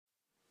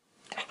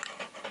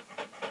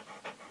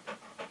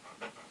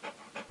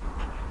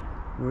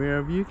Where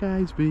have you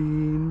guys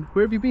been?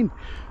 Where have you been?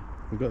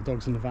 We've got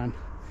dogs in the van.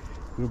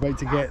 We're about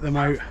to get them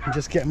out. I'm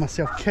just getting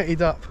myself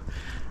kitted up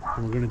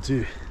and we're going to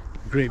do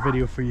a great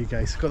video for you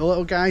guys. Got the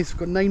little guys,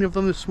 got 9 of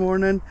them this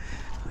morning.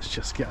 Let's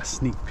just get a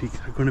sneak peek.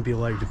 They're going to be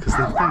loud because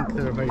they think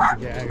they're about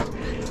to get out.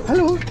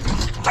 Hello,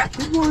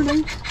 good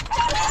morning.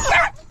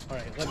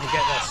 Alright, let me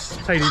get this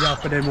tidied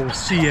up and then we'll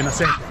see you in a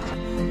second.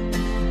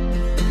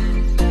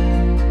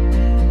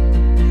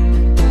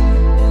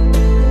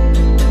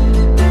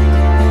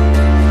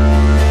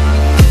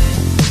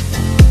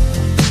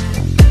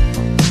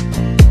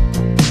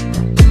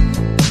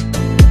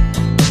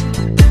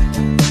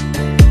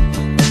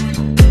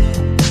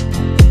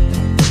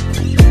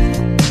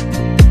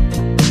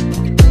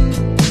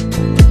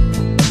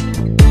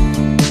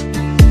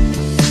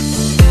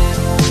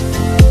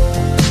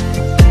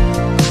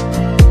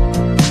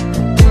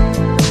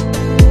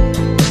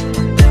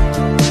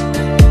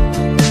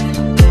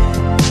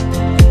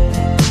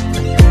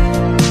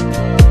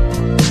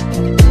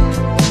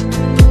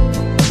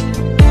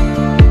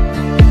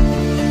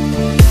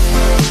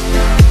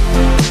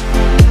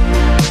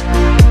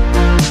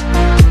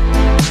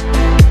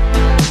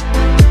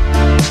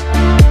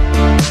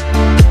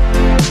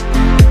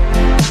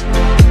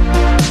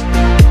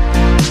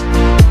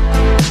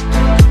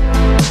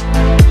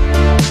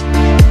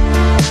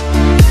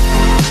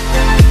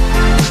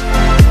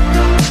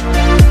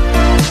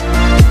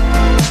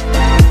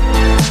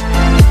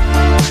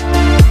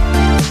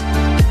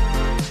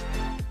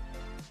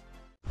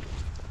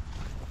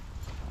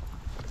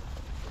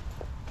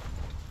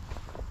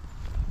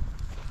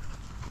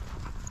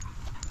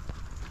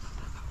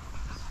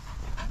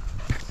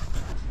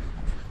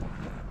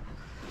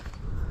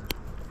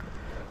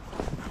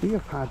 We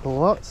have had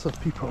lots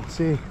of people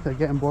say they're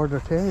getting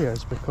border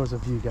terriers because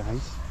of you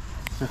guys.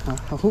 I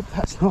hope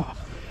that's not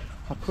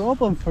a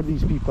problem for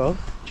these people.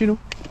 Do you know?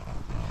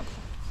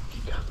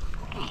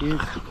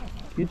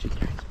 Good you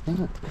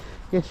guys.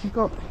 Yes, you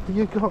got.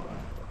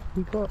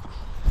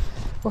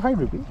 Oh, hi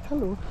Ruby.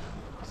 Hello.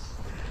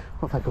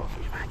 What have I got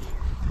for you,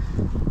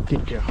 Maggie?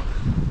 Good girl.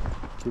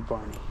 Good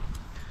Barney.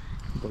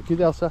 Good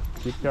Elsa.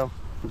 Good girl.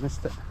 You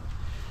missed it.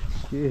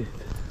 Good.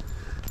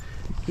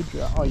 Good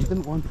girl. Oh, you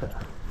didn't want it.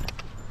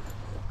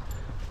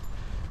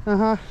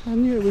 I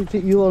knew it would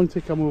take you long to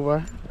come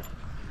over.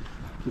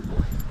 Good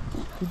boy.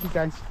 Good you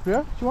guys.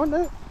 Yeah? Do you want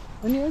it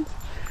in the end?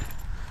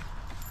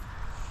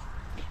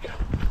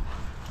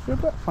 You're a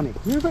bit funny.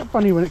 You're a bit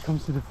funny when it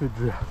comes to the food,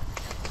 Rhea.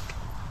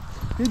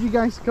 Good you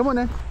guys, come on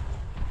in.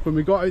 When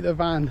we got out of the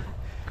van,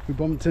 we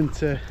bumped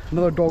into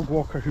another dog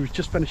walker who was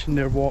just finishing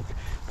their walk,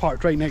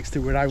 parked right next to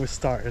where I was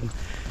starting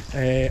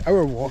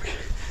our walk.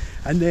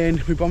 And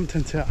then we bumped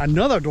into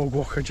another dog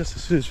walker just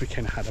as soon as we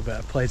kind of had a bit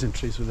of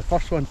pleasantries with the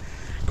first one.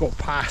 Got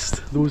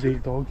past those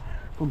 8 dogs,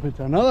 bumped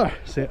into another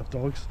set of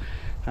dogs,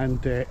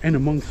 and in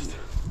amongst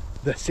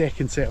the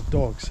second set of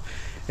dogs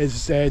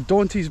is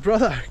Dante's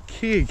brother,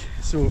 Craig.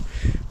 So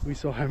we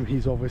saw him.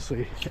 He's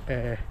obviously,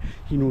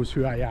 he knows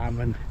who I am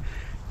and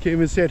came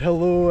and said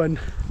hello, and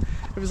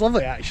it was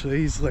lovely actually.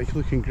 He's like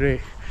looking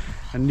great,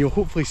 and you'll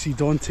hopefully see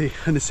Dante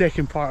in the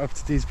second part of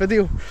today's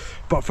video.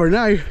 But for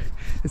now,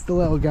 it's the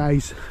little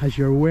guys, as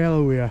you're well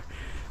aware.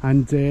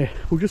 And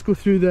we'll just go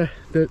through the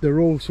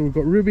roll. So we've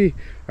got Ruby,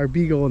 our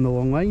beagle, on the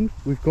long line.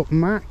 We've got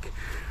Mac,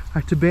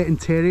 our Tibetan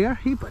terrier.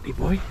 Hey buddy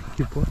boy,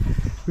 good boy.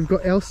 We've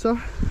got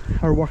Elsa,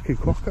 our working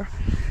cocker.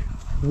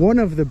 One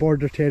of the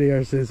border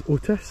terriers is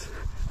Otis.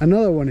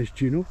 Another one is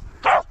Juno.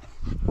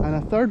 And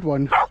a third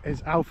one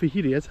is Alfie.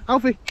 Here he is.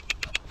 Alfie!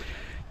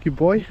 Good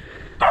boy.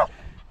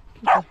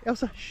 Good boy.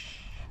 Elsa, shh,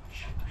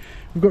 shh.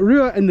 We've got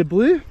Rua in the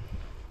blue,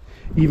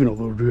 even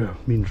although Rua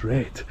means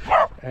red.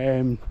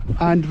 And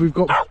we've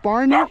got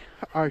Barney,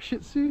 our Shih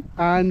Tzu,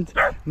 and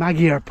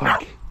Maggie, our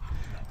pug.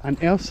 And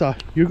Elsa,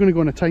 you're going to go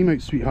on a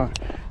timeout, sweetheart.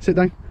 Sit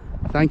down.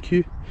 Thank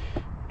you.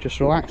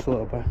 Just relax a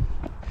little bit.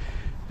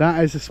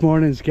 That is this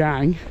morning's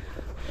gang.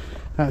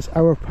 That's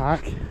our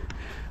pack.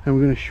 And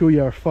we're going to show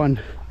you our fun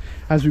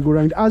as we go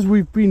around, as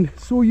we've been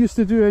so used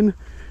to doing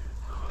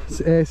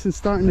since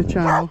starting the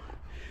channel.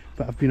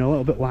 But I've been a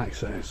little bit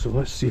lax at it, so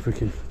let's see if we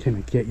can kind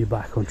of get you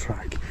back on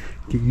track.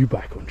 Get you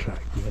back on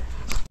track, yeah.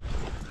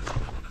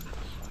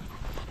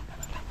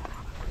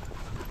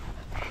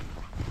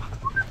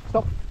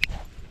 Stop.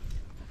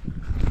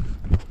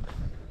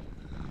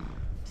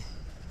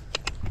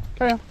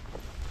 Carry on.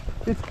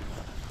 Good.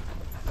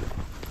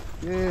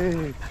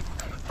 Yay.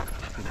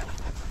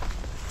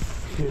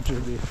 Good,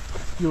 Ruby.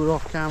 You were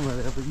off camera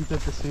there, but you did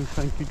the same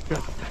thing. Good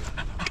girl.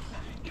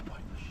 Good boy.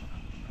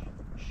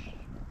 Shh.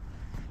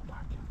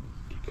 Back.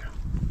 Good girl.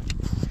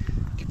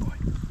 Good boy.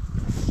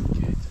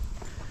 Good.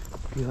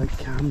 We like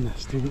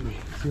calmness, don't we?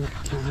 We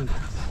like calmness.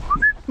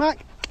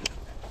 Mac!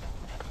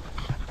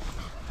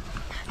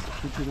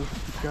 Good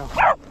girl.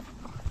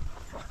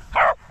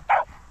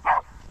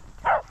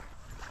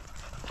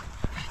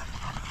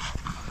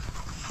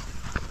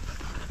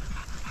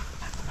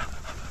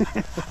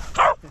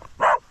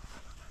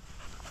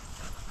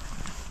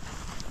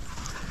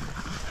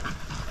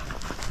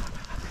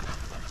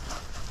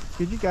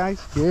 Good, you guys.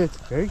 Good.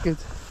 Very good.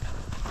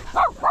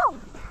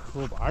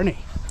 Oh, Barney.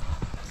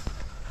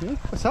 Yeah,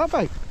 what's that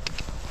about?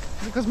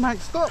 Because Mac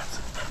stopped.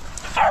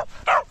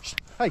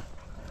 Hey,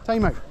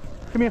 time out.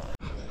 Come here.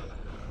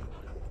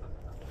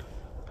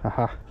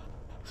 Haha.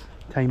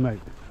 Time out.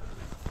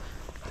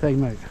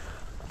 Time out.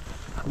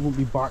 I won't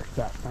be barked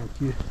at, thank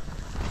you.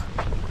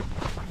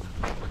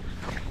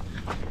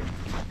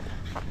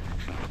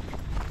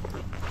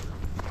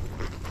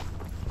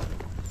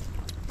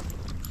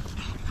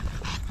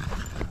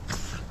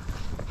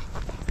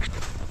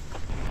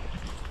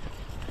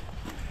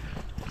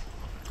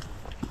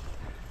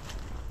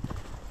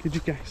 Good,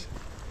 you guys.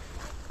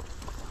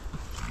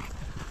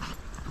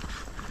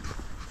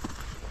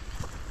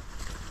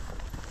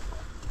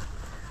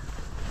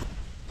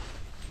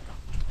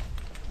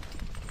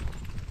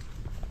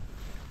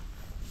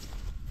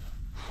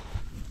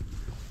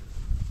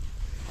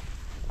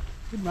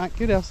 Good Mac,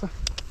 good Elsa.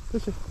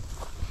 This is.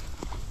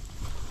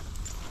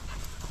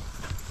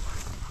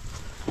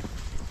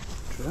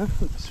 Hello,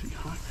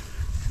 sweetheart.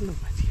 Hello,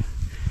 my dear.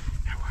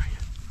 How are you?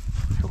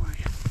 How are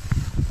you?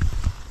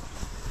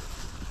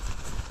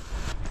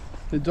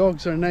 The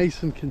dogs are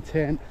nice and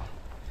content.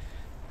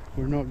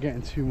 We're not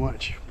getting too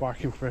much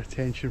barking for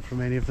attention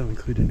from any of them,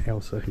 including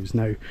Elsa, who's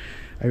now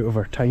out of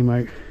her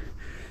timeout.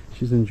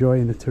 She's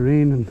enjoying the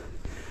terrain and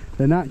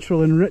the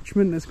natural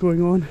enrichment that's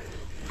going on.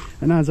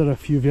 And as are a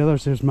few of the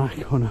others. There's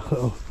Mac on a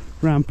little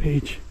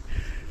rampage.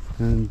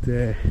 And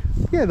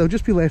yeah, they'll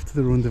just be left to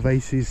their own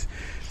devices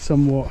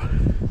somewhat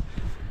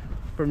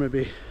for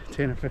maybe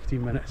 10 or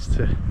 15 minutes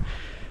to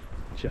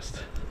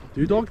just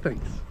do dog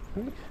things.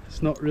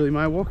 It's not really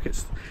my walk,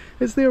 it's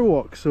their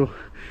walk, so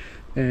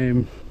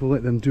we'll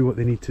let them do what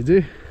they need to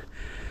do.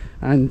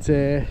 And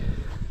a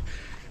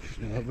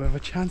little bit of a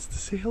chance to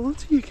say hello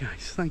to you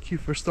guys. Thank you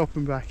for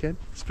stopping back in,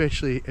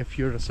 especially if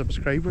you're a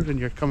subscriber and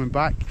you're coming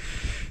back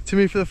to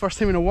me for the first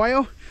time in a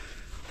while,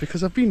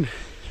 because I've been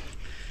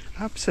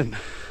absent.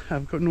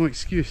 I've got no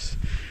excuse.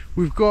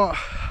 We've got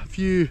a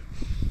few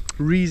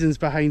reasons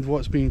behind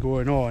what's been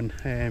going on,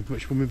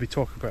 which we'll maybe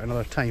talk about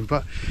another time,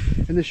 but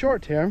in the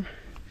short term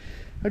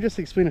I'll just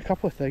explain a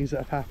couple of things that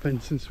have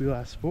happened since we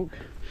last spoke.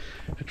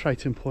 I tried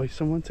to employ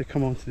someone to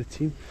come onto the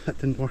team. That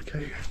didn't work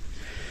out.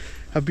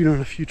 I've been on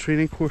a few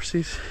training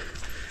courses.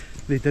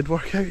 They did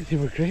work out, they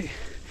were great.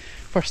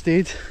 First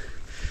aid,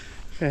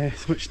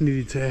 which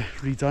needed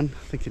redone.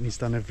 I think it needs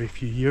done every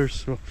few years,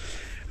 so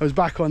I was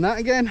back on that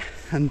again.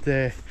 And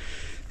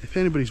if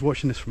anybody's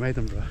watching this from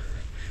Edinburgh,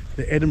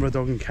 the Edinburgh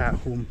Dog and Cat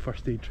Home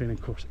First Aid Training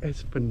course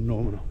is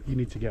phenomenal. You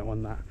need to get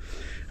on that.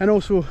 And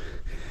also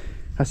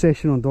a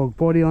session on dog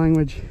body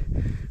language,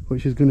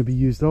 which is going to be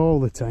used all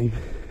the time.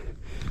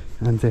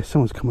 And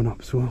someone's coming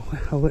up, so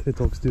I'll let the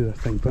dogs do their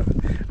thing, but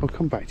I'll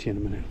come back to you in a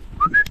minute.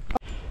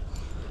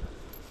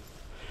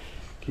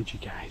 Good, you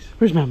guys.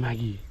 Where's my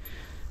Maggie?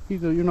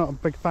 You're not a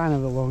big fan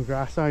of the long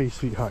grass, are you,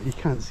 sweetheart? You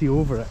can't see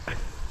over it.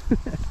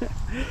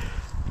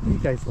 You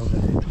guys love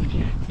it, don't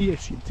you?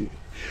 Yes, you do.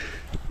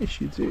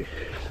 Yes, you do.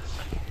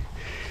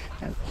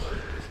 Hello.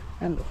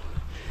 Hello.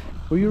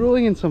 Were you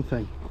rolling in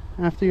something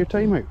after your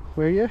timeout?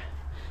 Were you?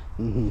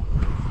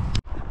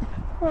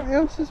 What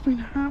else has been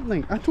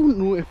happening? I don't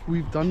know if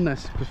we've done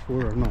this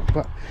before or not,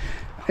 but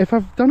if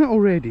I've done it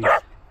already,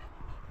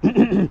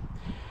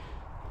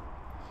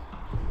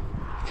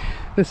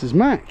 this is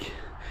Mac.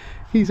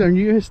 He's our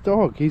newest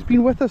dog. He's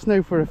been with us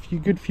now for a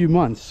good few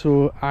months,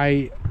 so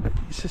I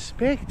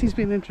suspect he's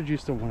been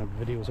introduced on one of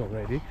the videos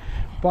already,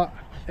 but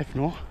if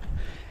not,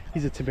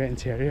 he's a Tibetan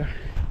Terrier,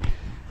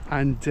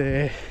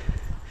 and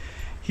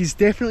he's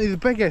definitely the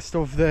biggest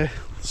of the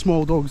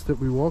small dogs that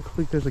we walk. I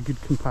think there's a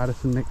good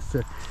comparison next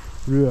to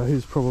Rua,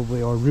 who's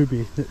probably, or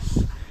Ruby,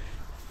 that's,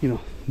 you know,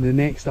 the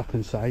next up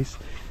in size.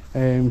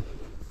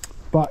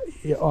 But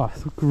yeah, oh,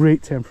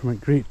 great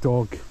temperament, great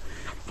dog,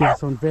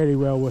 gets on very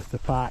well with the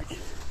pack.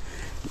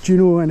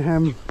 Juno and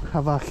him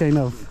have a kind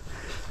of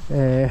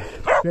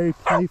very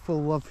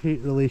playful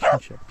love-hate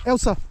relationship.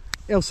 Elsa,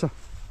 Elsa,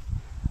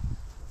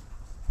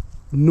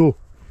 no.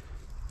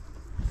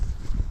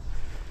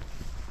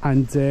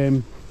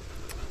 And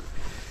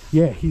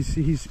yeah,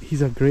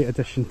 he's a great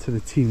addition to the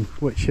team,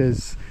 which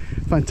is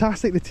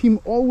fantastic. The team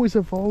always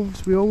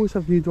evolves. We always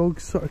have new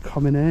dogs sort of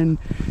coming in.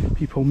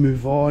 People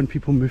move on,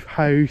 people move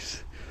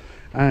house,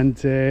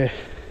 and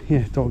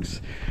yeah,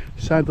 dogs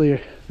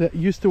sadly that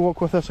used to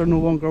walk with us are no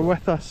longer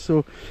with us,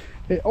 so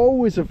it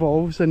always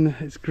evolves, and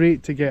it's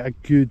great to get a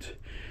good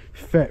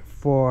fit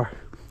for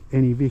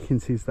any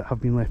vacancies that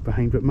have been left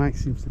behind. But Mac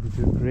seems to be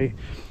doing great.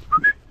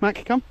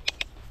 Mac, come.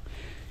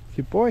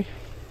 Good boy.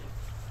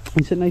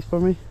 You sit nice for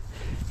me.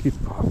 Good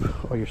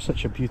pup. Oh, you're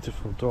such a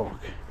beautiful dog.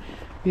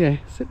 Yeah,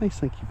 sit nice,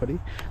 thank you, buddy.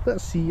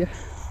 Let's see you.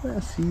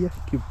 Let's see you.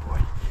 Good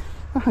boy.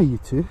 Hi, you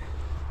two.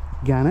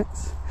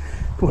 Gannets.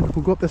 Come on,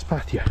 we'll go up this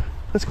path here.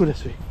 Let's go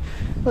this way.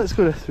 Let's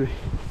go this way.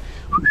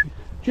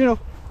 Juno.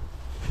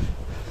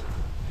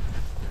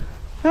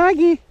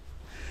 Maggie.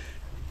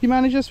 You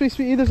manage this way,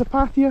 sweetie? There's a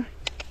path here.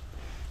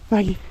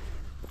 Maggie.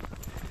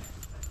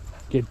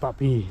 Good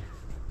puppy.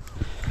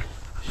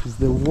 She's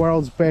the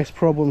world's best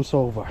problem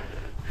solver.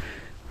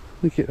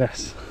 Look at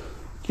this.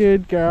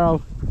 Good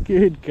girl.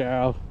 Good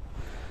girl.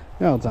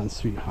 Well done,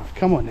 sweetheart.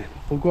 Come on then.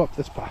 We'll go up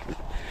this path.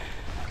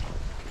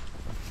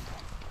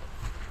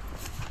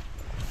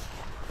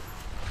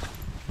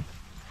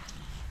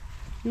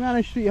 You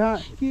managed,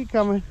 sweetheart. Keep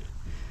coming.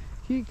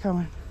 Keep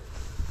coming.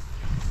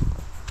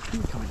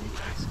 Keep coming, you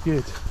guys.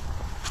 Good.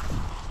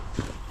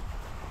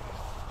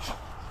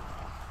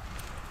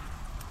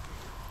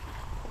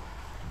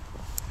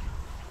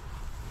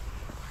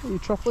 What are you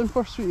truffling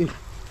for, sweetie?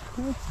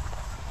 Yeah.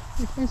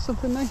 You find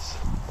something nice?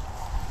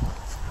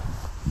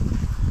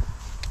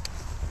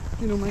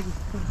 You know, Maggie.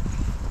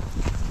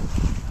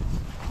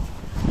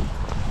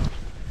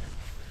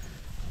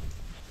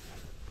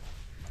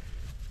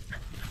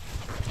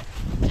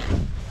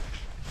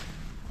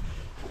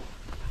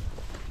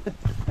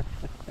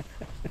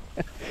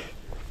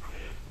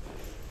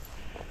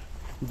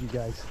 You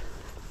guys,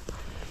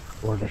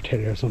 border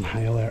terriers on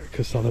high alert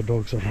because other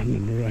dogs are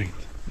running around.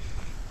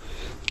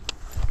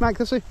 Mac,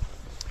 this way.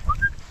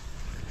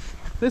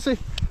 This way.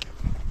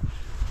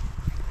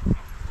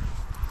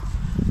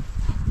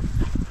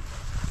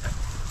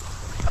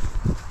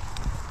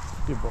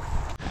 Good boy.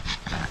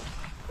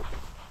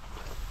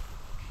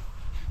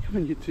 Come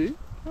on, you two.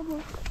 Come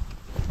on.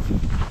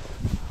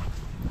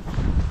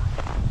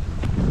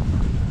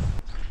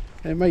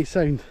 It might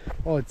sound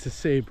odd to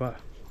say, but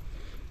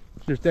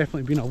there's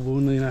definitely been a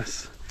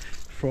loneliness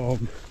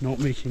from not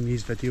making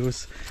these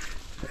videos.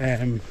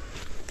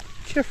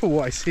 Careful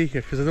what I say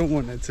here, because I don't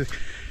want it to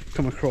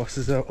come across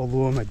as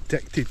although I'm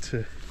addicted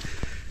to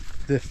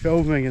the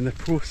filming and the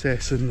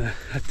process and the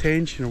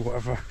attention or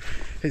whatever.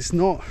 It's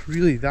not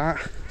really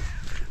that.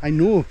 I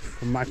know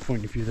from my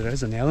point of view there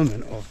is an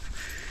element of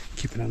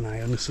keeping an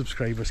eye on the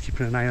subscribers,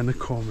 keeping an eye on the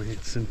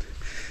comments, and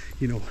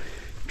you know,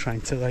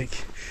 trying to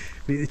like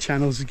make the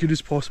channel as good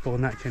as possible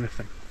and that kind of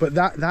thing. But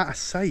that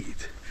aside,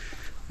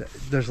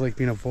 there's like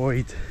been a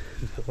void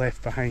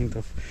left behind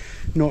of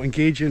not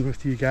engaging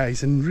with you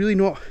guys, and really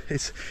not,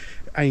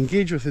 I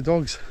engage with the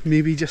dogs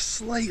maybe just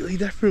slightly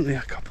differently,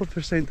 a couple of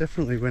 %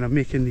 differently when I'm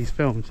making these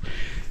films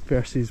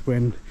versus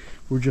when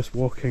we're just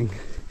walking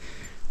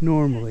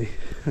normally.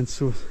 And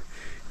so,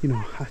 you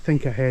know, I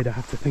think ahead, I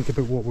have to think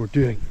about what we're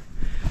doing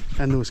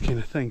and those kind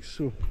of things.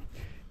 So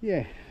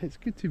yeah, it's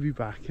good to be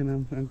back,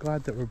 and I'm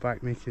glad that we're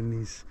back making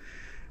these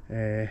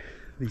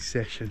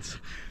sessions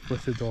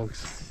with the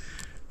dogs.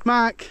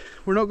 Mac,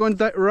 we're not going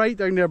right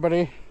down there,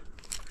 buddy.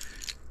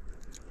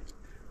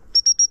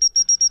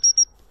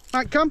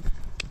 Mac, come.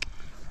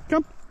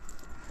 Come.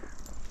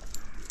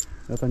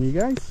 Well done, you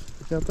guys.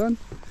 Well done.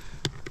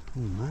 Oh,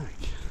 Mac.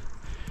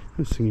 I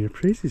was singing your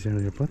praises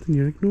earlier, bud, and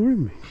you're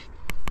ignoring me.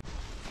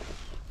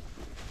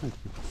 Thank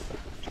you.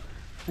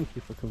 Thank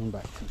you for coming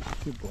back.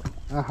 Good boy.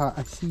 Aha,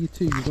 I see you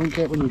too. You don't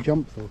get when you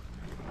jump, though.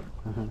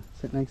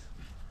 Sit nice.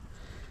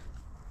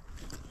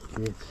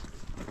 Good.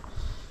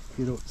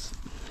 Good oats.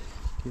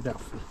 Good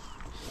elf.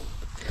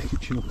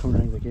 You know, come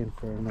around again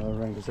for another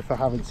round as if I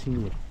haven't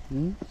seen you.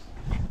 Hmm?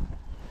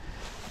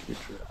 Good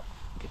girl.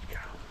 Good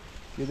girl.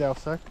 Good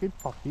Elsa. Good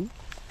puppy.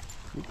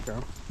 Good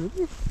girl.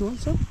 Really? You want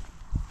some?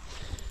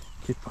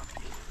 Good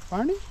puppy.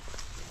 Barney?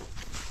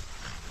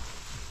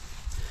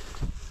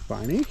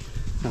 Barney?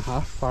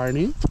 Aha,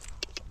 Barney.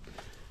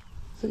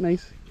 Is it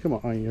nice? Come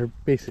on, oh, you're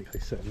basically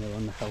sitting there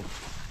on the hill.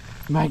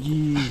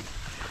 Maggie!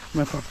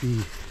 My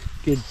puppy.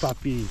 Good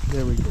puppy.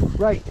 There we go.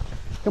 Right.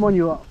 Come on,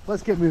 you lot.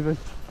 Let's get moving.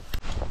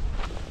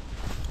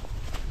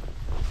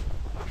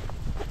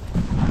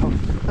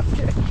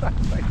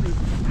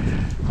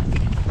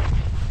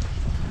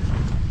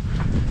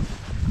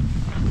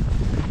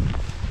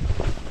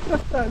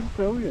 That's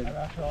brilliant. And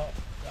I thought,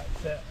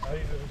 that's it. I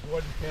think there was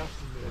one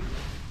person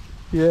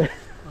there. Yeah.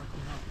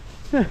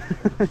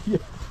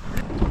 Yeah.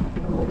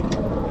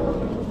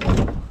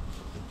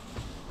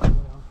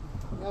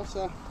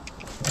 Elsa.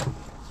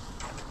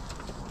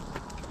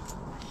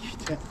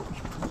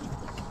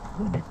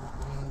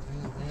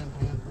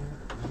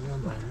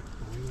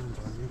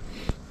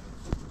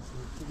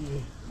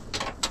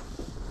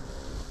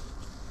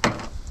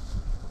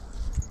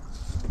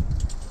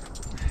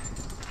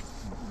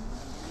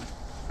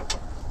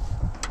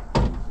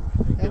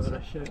 Give her a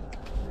shout.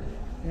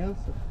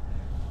 Elsa.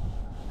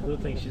 I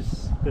don't think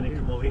she's going to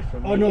come away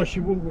from me. Oh no, she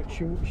won't.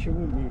 She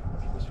won't move.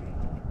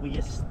 Will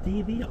you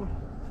stay there?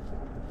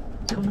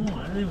 Come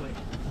on, anyway.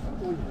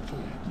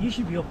 You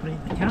should be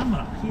operating the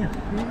camera here.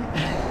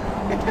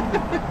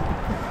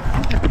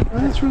 Oh,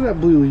 that's where that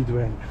blue lead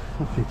went.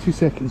 Okay, 2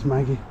 seconds,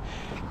 Maggie.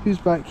 Who's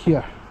back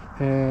here?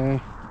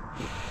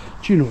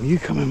 Juno, you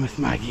come in with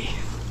Maggie.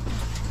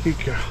 Good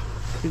girl.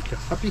 Good girl.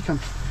 Up you come.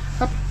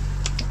 Up.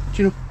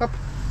 Juno, up.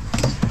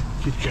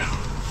 Good girl.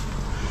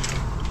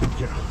 Good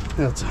girl.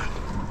 Well done.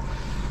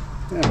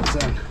 Well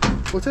done.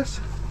 Otis.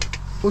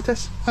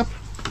 Otis, up.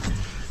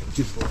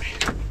 Good boy.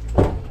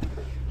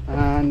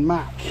 And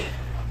Mac.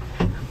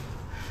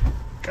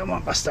 Come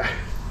on, Buster.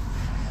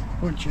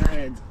 Hold your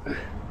head.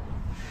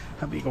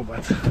 Up you go,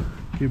 bud.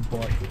 Good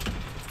boy.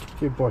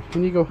 Good boy.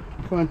 In you go.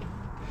 Come on.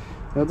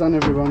 Well done,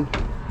 everyone.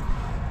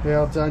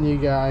 Well done, you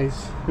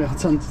guys. Well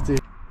done today.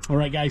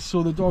 Alright guys,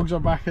 so the dogs are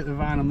back at the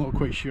van. I'm not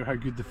quite sure how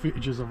good the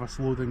footage is of us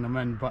loading them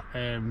in, but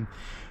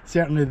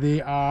certainly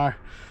they are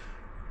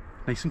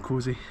nice and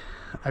cosy,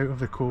 out of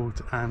the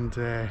cold, and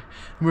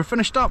we're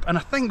finished up. And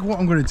I think what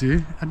I'm going to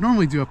do, I'd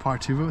normally do a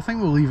part 2, but I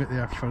think we'll leave it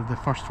there for the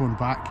first one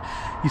back.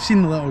 You've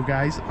seen the little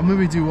guys. I'll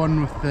maybe do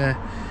one with the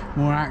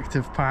more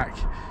active pack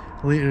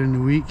later in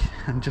the week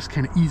and just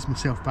kind of ease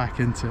myself back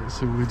into it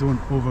so we don't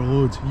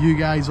overload you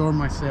guys or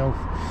myself.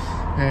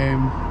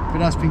 But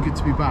that's been good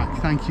to be back.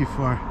 Thank you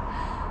for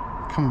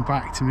coming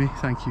back to me,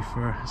 thank you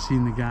for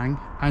seeing the gang.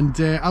 And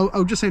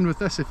I'll just end with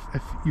this. If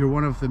you're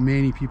one of the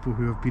many people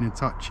who have been in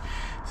touch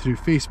through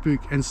Facebook,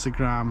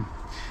 Instagram,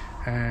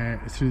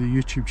 through the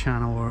YouTube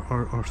channel,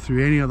 or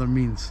through any other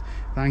means,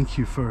 thank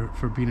you for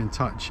being in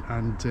touch,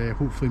 and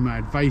hopefully my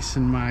advice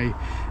and my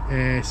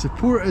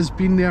support has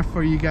been there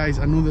for you guys.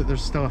 I know that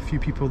there's still a few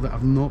people that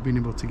I've not been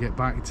able to get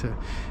back to.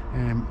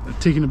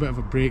 Taking a bit of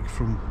a break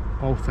from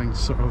all things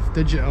sort of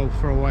digital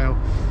for a while,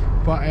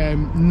 but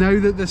now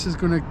that this is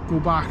going to go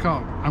back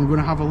up, I'm going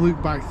to have a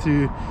look back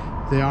through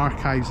the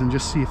archives and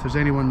just see if there's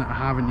anyone that I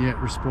haven't yet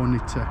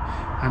responded to,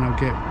 and I'll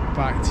get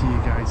back to you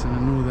guys. And I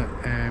know that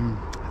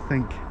I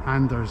think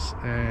Anders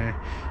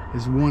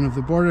is one of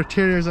the border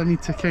terriers I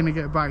need to kind of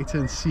get back to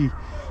and see.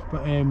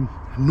 But I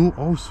know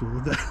also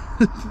that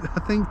I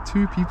think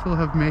 2 people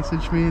have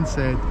messaged me and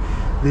said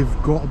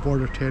they've got a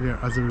border terrier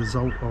as a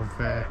result of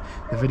the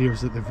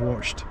videos that they've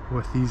watched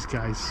with these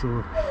guys.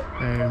 So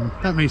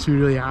that makes me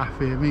really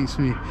happy. It makes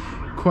me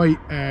quite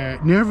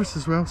nervous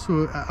as well.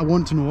 So I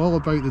want to know all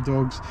about the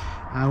dogs,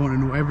 and I want to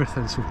know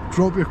everything. So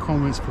drop your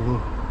comments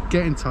below,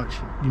 get in touch.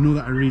 You know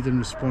that I read and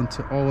respond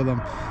to all of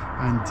them.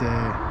 And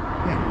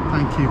yeah,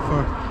 thank you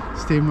for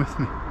staying with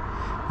me.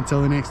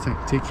 Until the next time,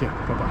 take care.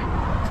 Bye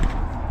bye.